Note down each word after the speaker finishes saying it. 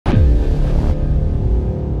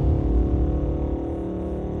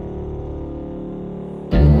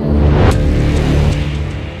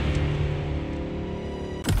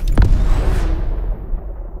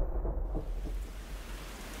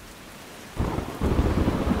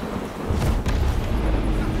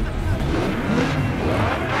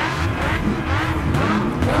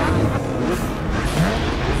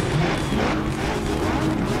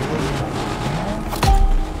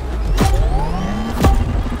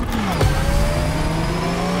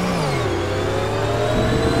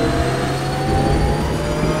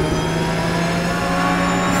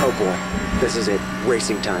This is it.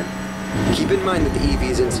 Racing time. Keep in mind that the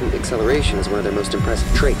EV's instant acceleration is one of their most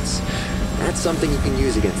impressive traits. That's something you can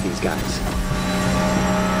use against these guys.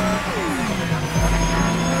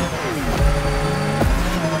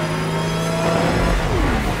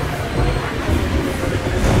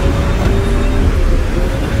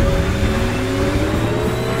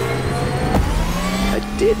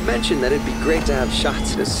 I did mention that it'd be great to have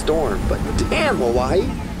shots in a storm, but damn, Hawaii,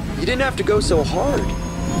 you didn't have to go so hard.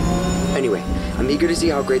 Anyway, I'm eager to see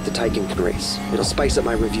how great the Taycan can race. It'll spice up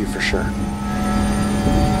my review for sure.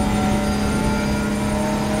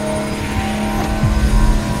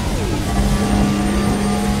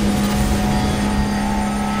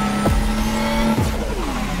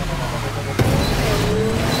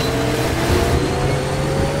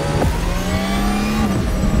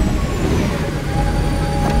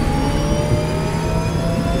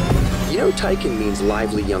 You know Taycan means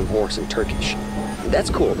lively young horse in Turkish. That's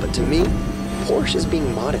cool, but to me, Porsche is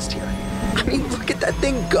being modest here. I mean, look at that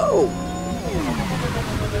thing go!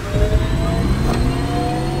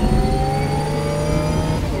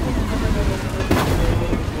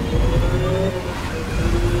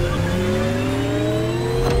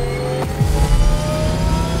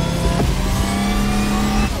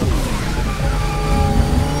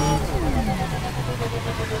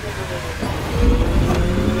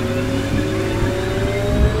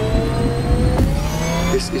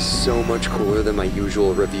 This is so much cooler than my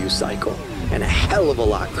usual review cycle, and a hell of a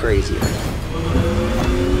lot crazier.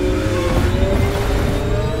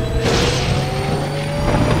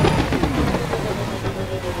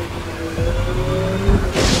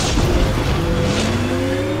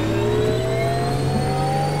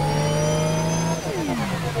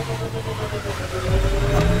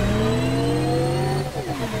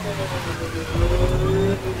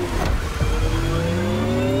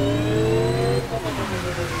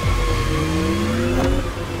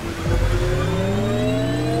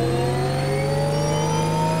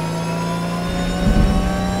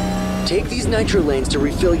 Take these nitro lanes to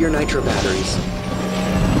refill your nitro batteries.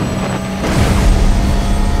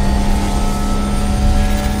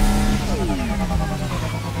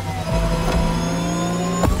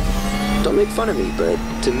 Don't make fun of me, but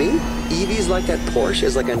to me, EVs like that Porsche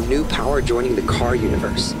is like a new power joining the car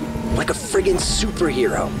universe. Like a friggin'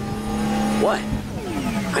 superhero. What?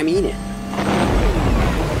 I mean it.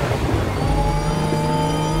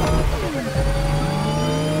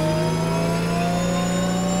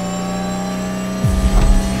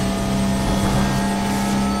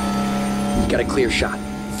 Got a clear shot.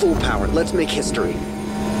 Full power. Let's make history.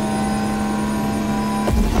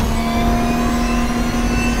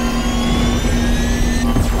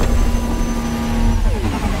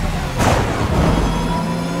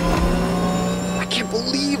 I can't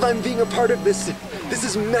believe I'm being a part of this. This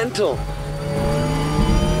is mental.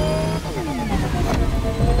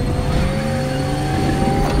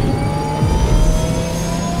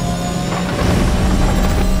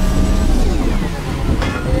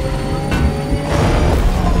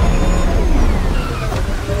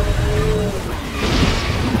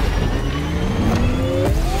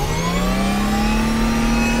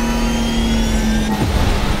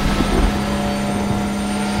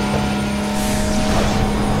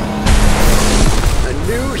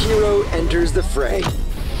 Hero enters the fray.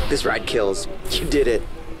 This ride kills. You did it.